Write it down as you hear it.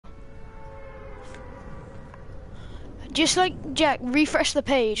Just like Jack, refresh the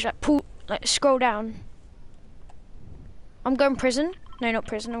page. Like pull, like scroll down. I'm going prison. No, not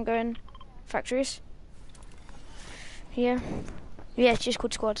prison. I'm going factories. Yeah. Yeah, it's just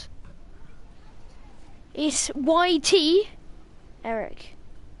called Squauds. It's YT. Eric.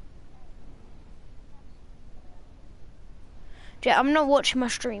 Jack, I'm not watching my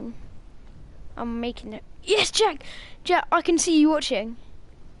stream. I'm making it. Yes, Jack! Jack, I can see you watching.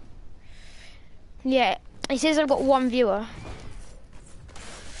 Yeah, he says I've got 1 viewer.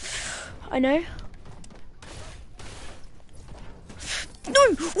 I know.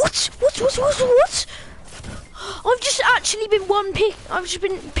 No! What? I've just actually been I've just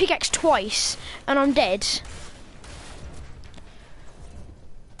been pickaxed twice, and I'm dead.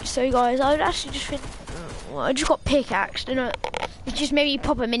 So guys, I've actually just been... Well, I just got pickaxed, and it just made me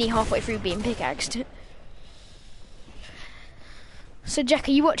pop a mini halfway through being pickaxed. So Jack,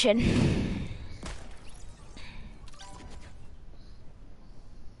 are you watching?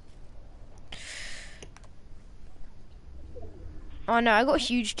 Oh no, I got a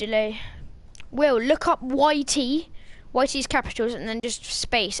huge delay. Will, look up YT. YT's capitals, and then just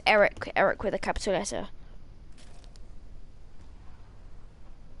space Eric with a capital letter.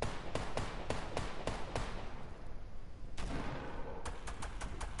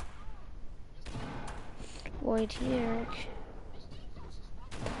 YT Eric.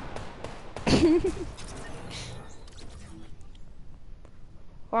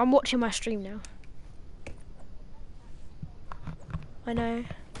 Well, I'm watching my stream now. I know.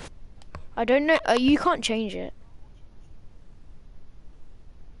 I don't know. You can't change it.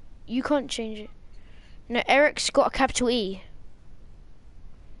 You can't change it. No, Eric's got a capital E.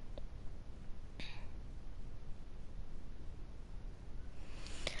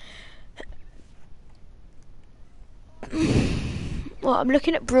 Well, I'm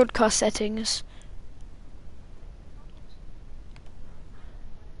looking at broadcast settings.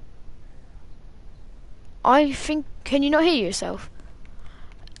 I think, can you not hear yourself?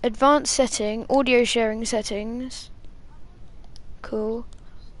 Advanced setting, audio sharing settings. Cool.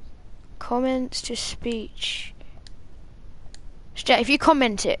 Comments to speech. If you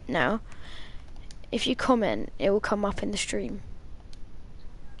comment it now, if you comment, it will come up in the stream.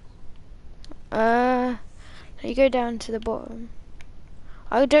 You go down to the bottom.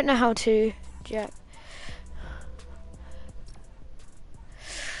 I don't know how to, Jack.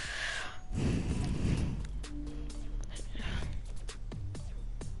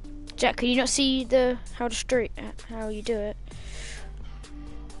 Jack, can you not see how you do it?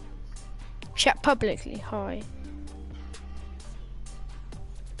 Chat publicly, hi.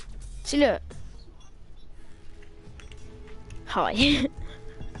 See, look. Hi.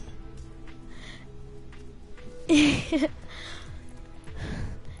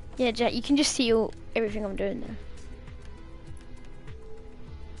 Yeah, Jack, you can just see everything I'm doing there.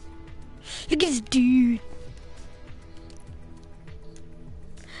 Look at this dude.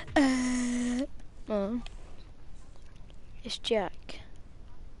 Oh. It's Jack.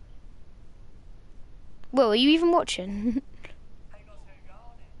 Well, are you even watching?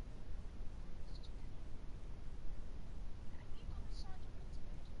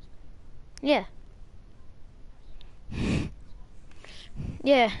 Yeah.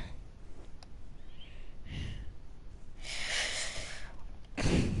 Yeah.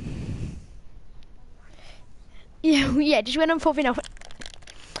 Yeah, just when I'm popping off.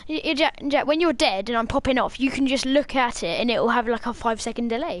 Jack, when you're dead and I'm popping off, you can just look at it and it will have like a 5-second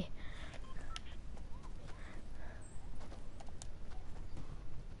delay.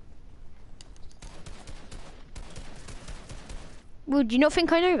 Well, do you not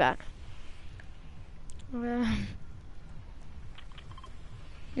think I know that?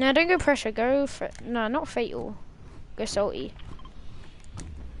 No, don't go pressure, go for... No, not fatal. Go salty.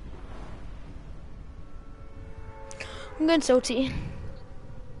 I'm going salty.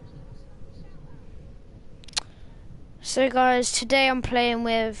 So guys, today I'm playing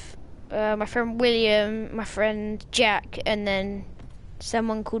with my friend William, my friend Jack, and then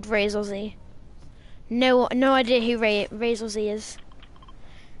someone called Ray's Aussie. No idea who Ray's Aussie is.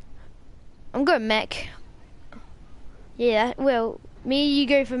 I'm going mech. Yeah, well, you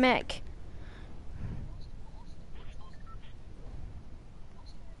go for mech.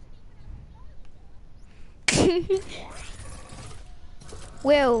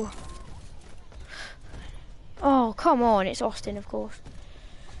 Will. Oh, come on, it's Austin, of course.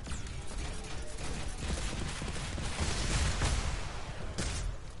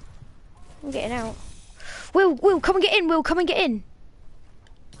 I'm getting out. Will, come and get in, Will, come and get in.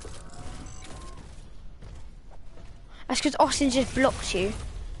 That's because Austin just blocked you.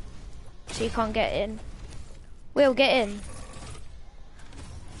 So you can't get in. Will, get in.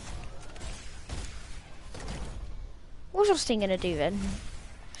 What's Austin gonna do then?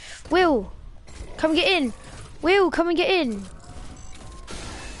 Will, come get in. Will, come and get in.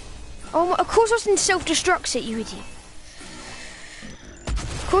 Oh, my, of course Austin self-destructs it, you idiot.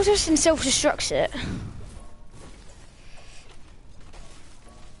 Of course Austin self-destructs it.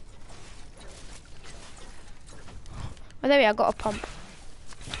 Oh, there we are, I got a pump.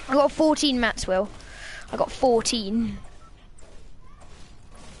 I got 14 mats, Will. I got 14.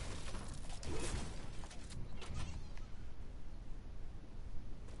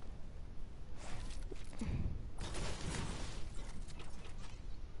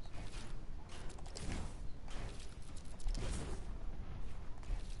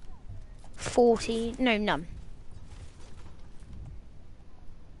 No, none.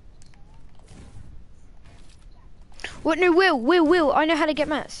 What? No, Will. I know how to get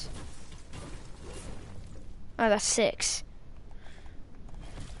mats. Oh, that's 6.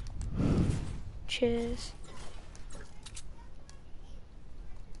 Cheers.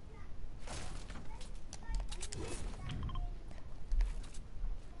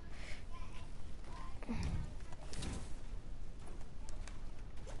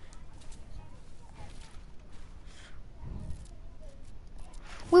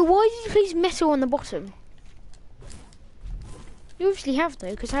 Well, why did you place metal on the bottom? You obviously have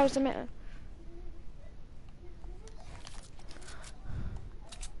though, because how's the metal?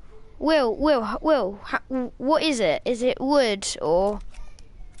 Will, what is it? Is it wood or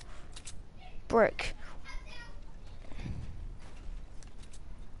brick?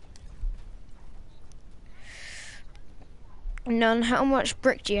 None. How much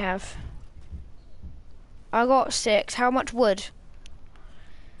brick do you have? I got 6. How much wood?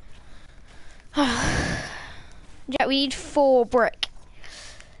 Yeah, we need 4 brick.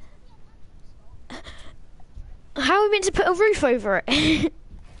 How are we meant to put a roof over it?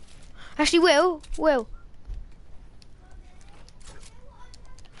 Actually, Will.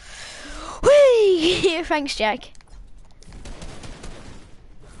 Whee! Thanks, Jack.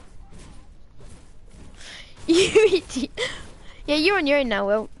 You idiot. Yeah, you're on your own now,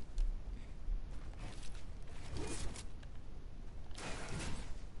 Will.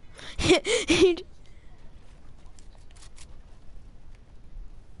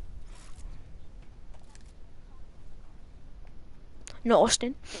 Not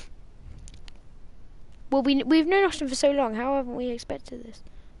Austin. Well, we've known Austin for so long. How haven't we expected this?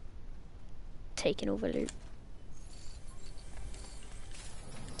 Taking all the loot.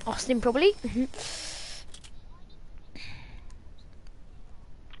 Austin probably.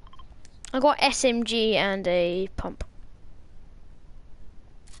 I got SMG and a pump.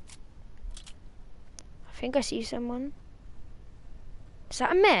 I think I see someone. Is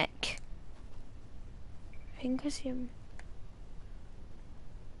that a mech? I think I see him.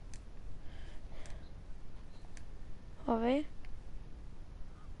 Are they?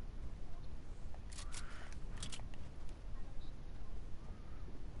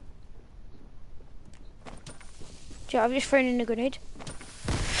 Yeah, I've just thrown in a grenade.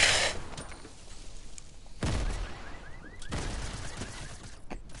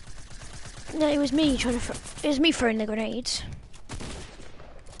 No, it was me trying to. It was me throwing the grenades.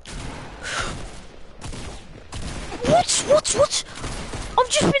 What? I've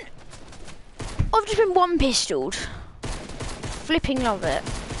just been one pistoled. Flipping love it.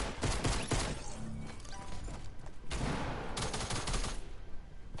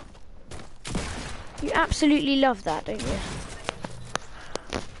 You absolutely love that, don't you?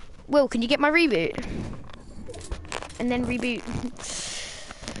 Will, can you get my reboot? And then reboot.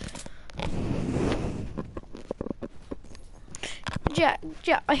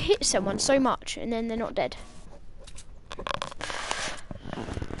 Jack, I hit someone so much and then they're not dead.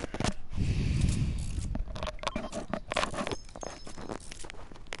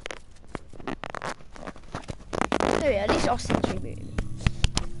 Oh yeah, at least Austin's rebooted.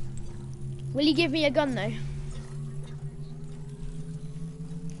 Will he give me a gun though?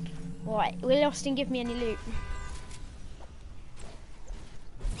 Alright, will Austin give me any loot?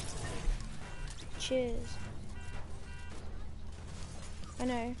 Cheers. I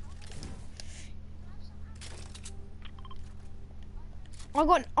know. I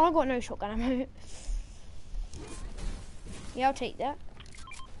got no shotgun ammo. Yeah, I'll take that.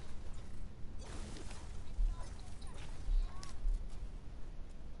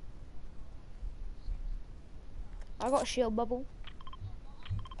 I got a shield bubble.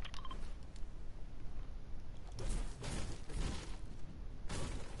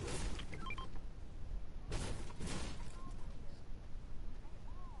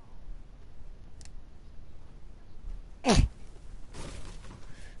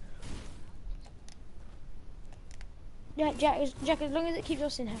 Yeah, Jack, as long as it keeps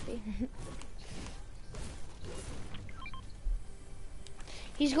Austin happy.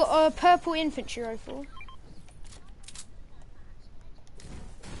 He's got a purple infantry rifle.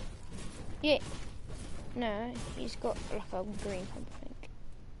 Yeah. No, he's got like a green pump, I think.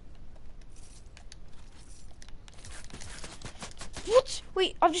 What?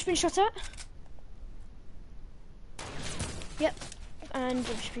 Wait, I've just been shot at. Yep. And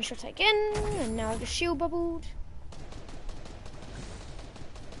I've just been shot at again, and now I've just shield bubbled.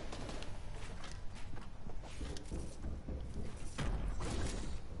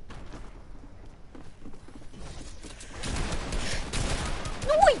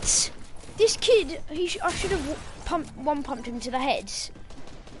 No, wait! This kid, I should have pumped him to the head.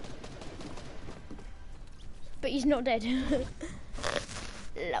 But he's not dead.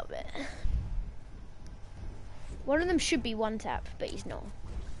 Love it. One of them should be one tap, but he's not.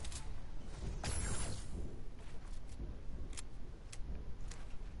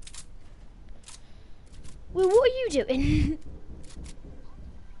 Well, what are you doing?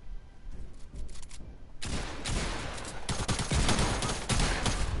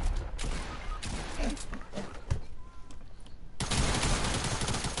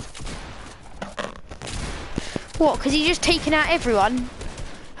 What, because he's just taking out everyone?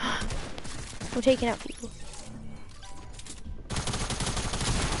 We're taking out people.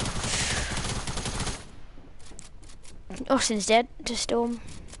 Austin's dead to Storm.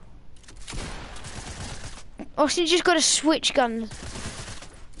 Austin's just got to switch guns.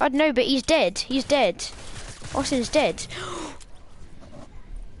 I don't know, but he's dead. He's dead. Austin's dead.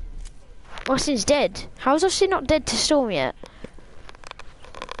 Austin's dead. How is Austin not dead to Storm yet?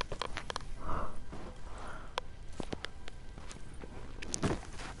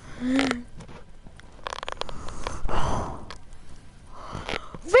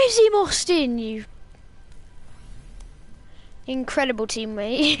 Raise him, Austin, you incredible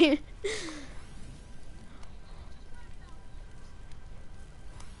teammate.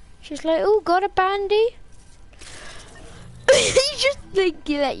 She's like, oh, got a bandy? He's just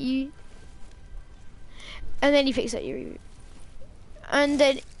thinking at you. And then he picks up your... And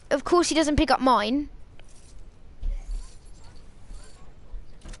then, of course, he doesn't pick up mine.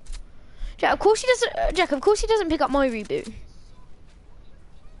 Jack, of course he doesn't... Jack, of course he doesn't pick up my reboot.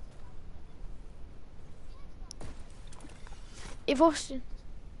 If Austin...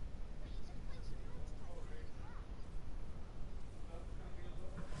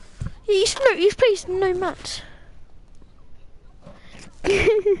 He's placed no match.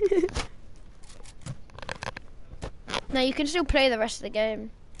 No, you can still play the rest of the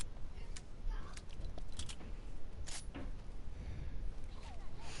game.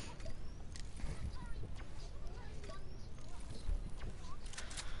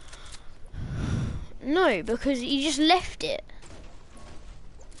 No, because you just left it.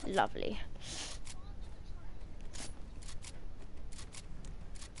 Lovely.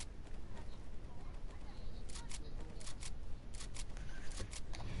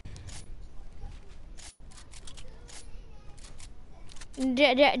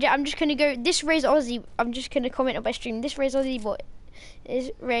 I'm just gonna go. This Ray's Aussie. I'm just gonna comment on my stream. This Ray's Aussie boy. This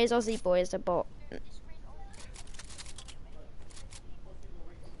Ray's Aussie boy is a bot.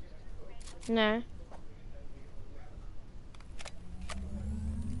 No.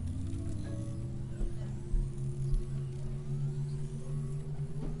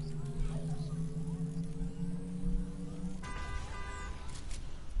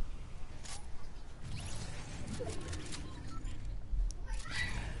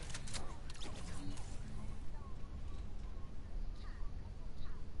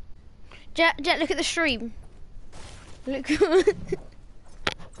 Jack, look at the stream. Look.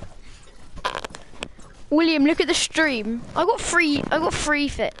 William, look at the stream. I got free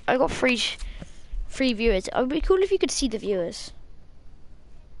viewers. It would be cool if you could see the viewers.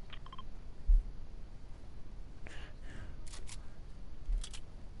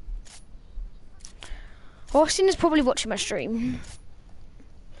 Austin is probably watching my stream.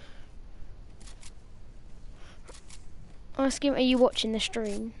 Ask him, are you watching the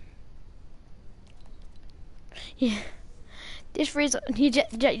stream? Yeah. This reason you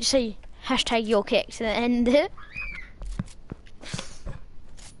just say hashtag your kicks and end it.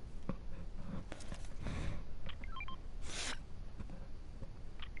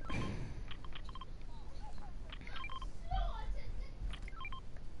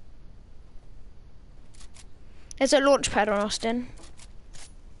 There's a launch pad on Austin.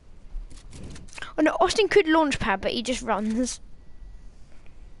 Oh no, Austin could launch pad, but he just runs.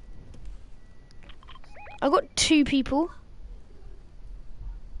 I got 2 people.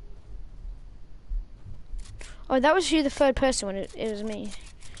 Oh, that was you, the third person one. It was me.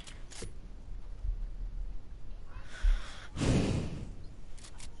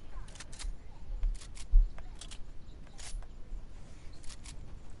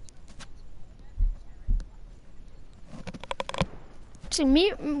 See,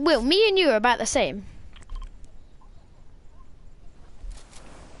 me and you are about the same.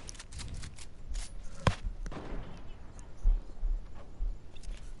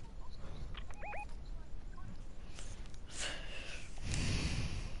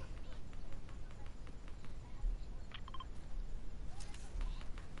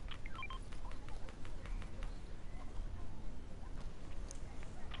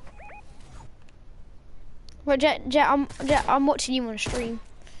 Well, Jack, I'm watching you on stream.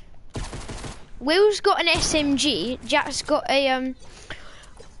 Will's got an SMG. Jack's got a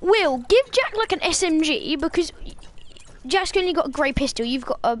Will, give Jack like an SMG because Jack's only got a grey pistol. You've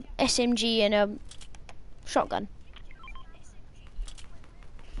got a SMG and a shotgun.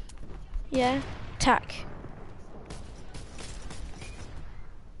 Yeah, tack.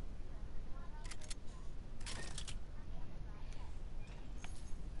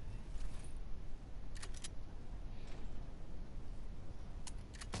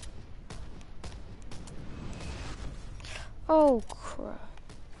 Oh crap.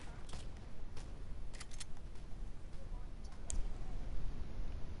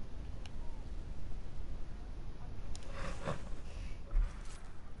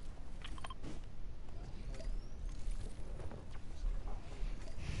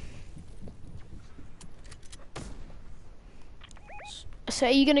 So are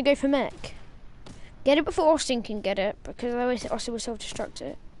you gonna go for mech? Get it before Austin can get it, because otherwise Austin will self-destruct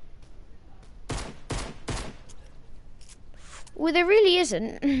it. Well, there really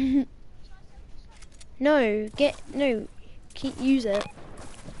isn't. No, use it.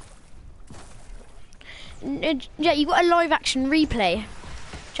 Yeah, you got a live action replay.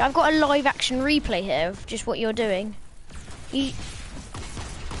 I've got a live action replay here of just what you're doing.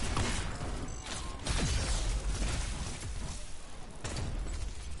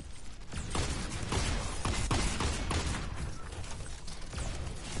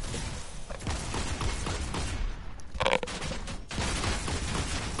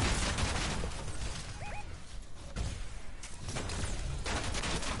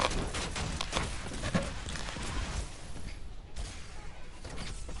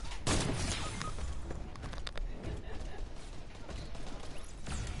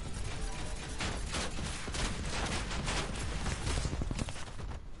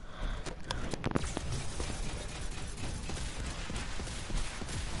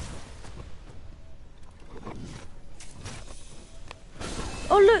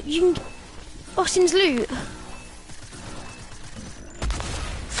 Oh look, you can... Austin's loot.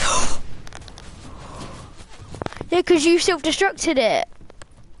 Yeah, because you self-destructed it.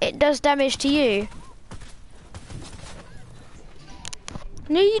 It does damage to you.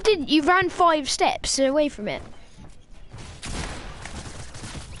 No, you didn't. You ran 5 steps away from it.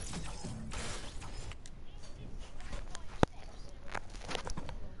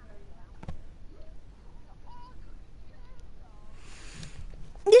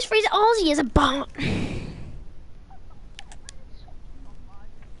 This phrase Aussie is a bot.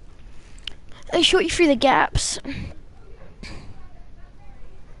 I shot you through the gaps.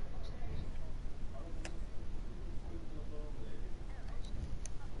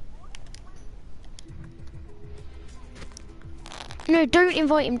 No, don't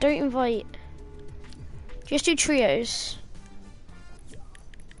invite him, don't invite. Just do trios.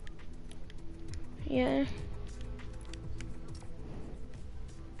 Yeah.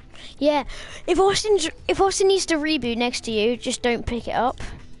 Yeah, if Austin needs to reboot next to you, just don't pick it up.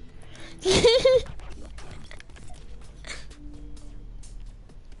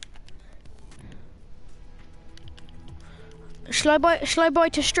 Shall I buy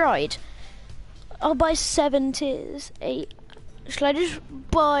to stride? I'll buy 7 tiers, 8. Shall I just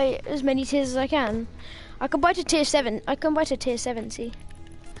buy as many tiers as I can? I can buy to tier 7. I can buy to tier 70.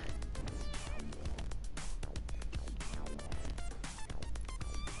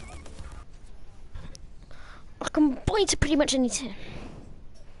 I can buy to pretty much any tier.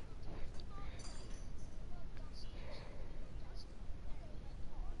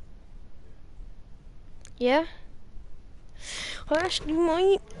 Yeah? I actually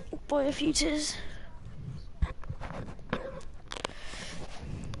might buy a few tiers.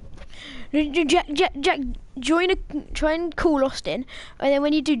 Jack, try and call Austin, and then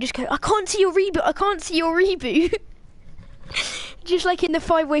when you do, just go, I can't see your reboot, I can't see your reboot. Just like in the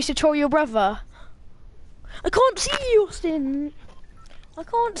 5 ways to troll your brother. I can't see you, Austin. I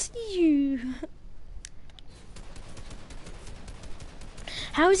can't see you.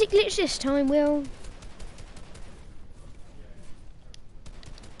 How is it glitched this time, Will?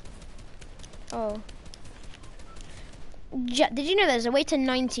 Oh. Did you know there's a way to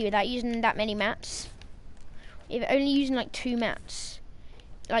 90 without using that many mats? If only using like 2 mats.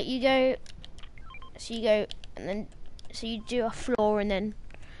 Like you go, and then, so you do a floor and then,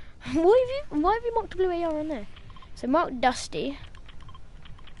 why have you marked a blue AR on there? So mark Dusty.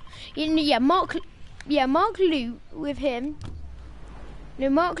 Yeah, mark loot with him. No,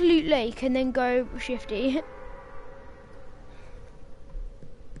 mark loot lake and then go shifty.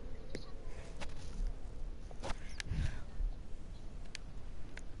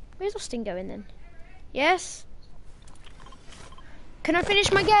 Where's Austin going then? Yes? Can I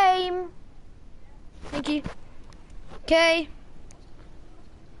finish my game? Thank you. Okay.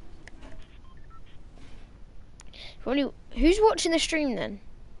 Who's watching the stream then?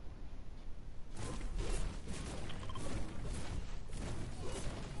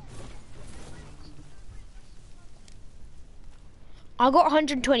 I got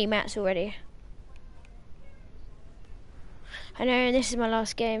 120 mats already. I know, and this is my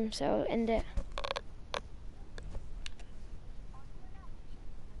last game, so I'll end it.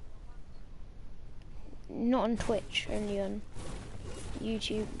 Not on Twitch, only on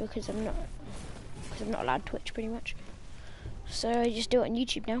YouTube because I'm not allowed Twitch pretty much. So I just do it on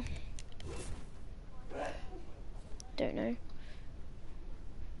YouTube now. Don't know.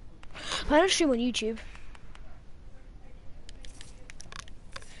 I don't stream on YouTube.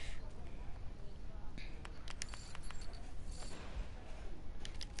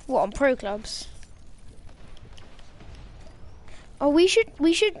 What, on pro clubs? Oh, we should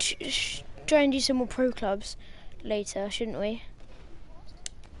try and do some more pro clubs later, shouldn't we?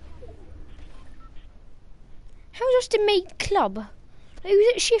 How does Austin make club? Like, he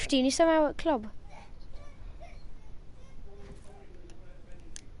was at Shifty and he's somehow at club.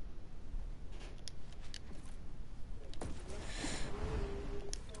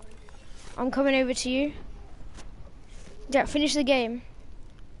 I'm coming over to you. Jack, finish the game.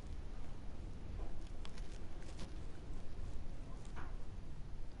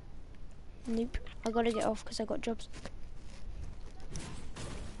 Nope, I gotta get off because I got jobs.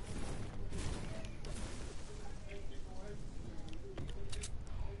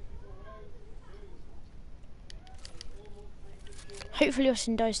 Hopefully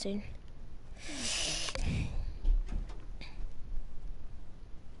Austin dies soon.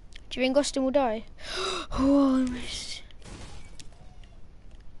 Do you think Austin will die? Oh, I missed.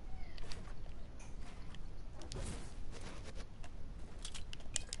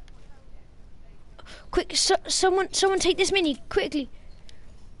 Quick, someone take this mini, quickly.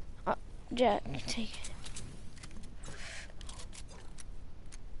 Jack, take it.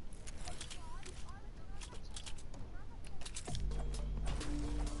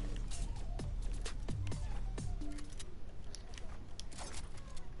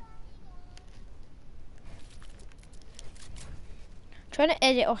 Trying to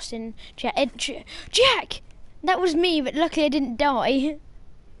edit Austin. Jack! That was me, but luckily I didn't die.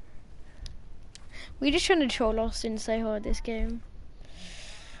 We're just trying to troll Austin so hard this game.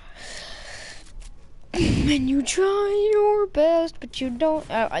 When you try your best, but you don't.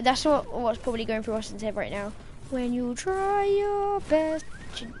 That's what's probably going through Austin's head right now. When you try your best,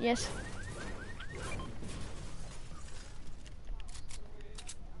 yes.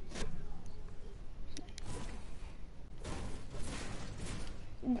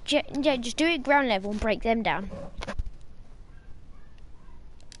 Yeah, just do it ground level and break them down.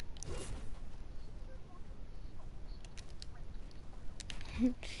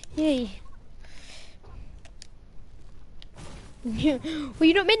 Yay. Well,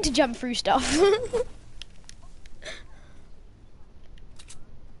 you're not meant to jump through stuff.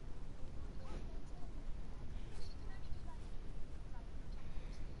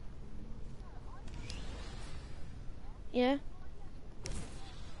 Yeah.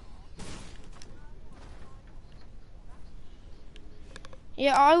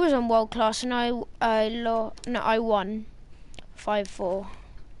 Yeah, I was on world class and I won 5-4.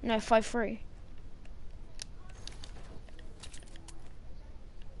 No, 5-3.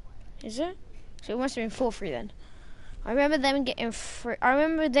 Is it? So it must have been 4-3 then. I remember them getting 3. I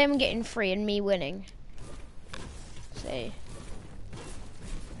remember them getting 3 and me winning. See.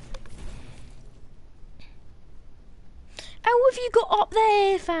 Oh, what have you got up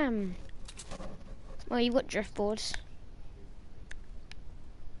there, fam? Well, you've got drift boards.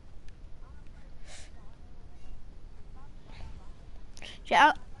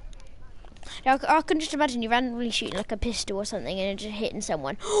 Yeah, I can just imagine you randomly shooting like a pistol or something and just hitting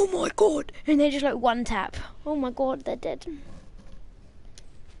someone. Oh my god! And they're just like one tap. Oh my god, they're dead.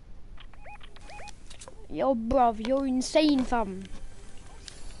 Yo, bruv, you're insane, fam.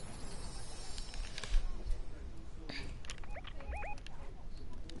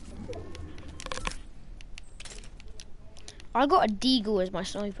 I got a deagle as my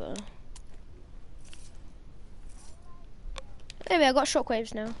sniper. Anyway, I got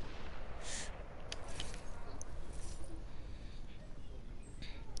shockwaves now.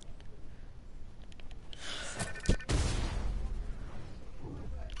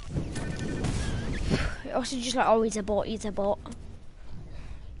 Also just like, oh, he's a bot, he's a bot.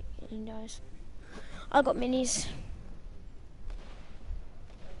 He knows. I got minis.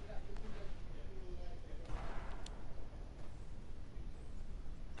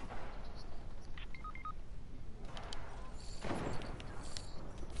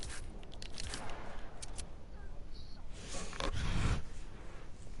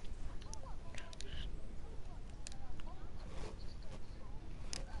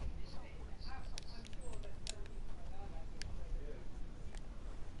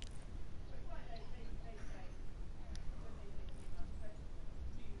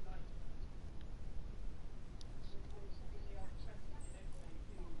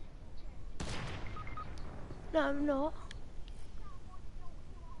 No, I'm not.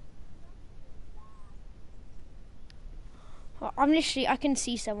 I'm literally, I can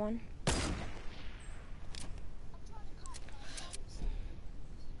see someone.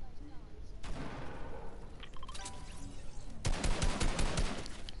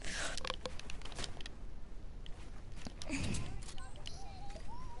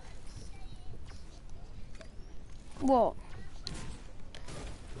 What?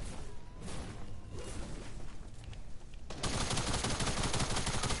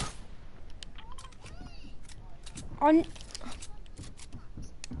 On.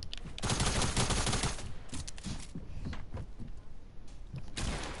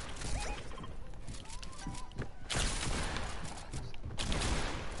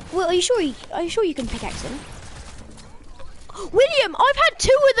 Well, are you sure you can pickaxe them? William, I've had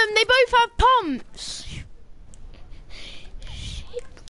two of them. They both have pumps.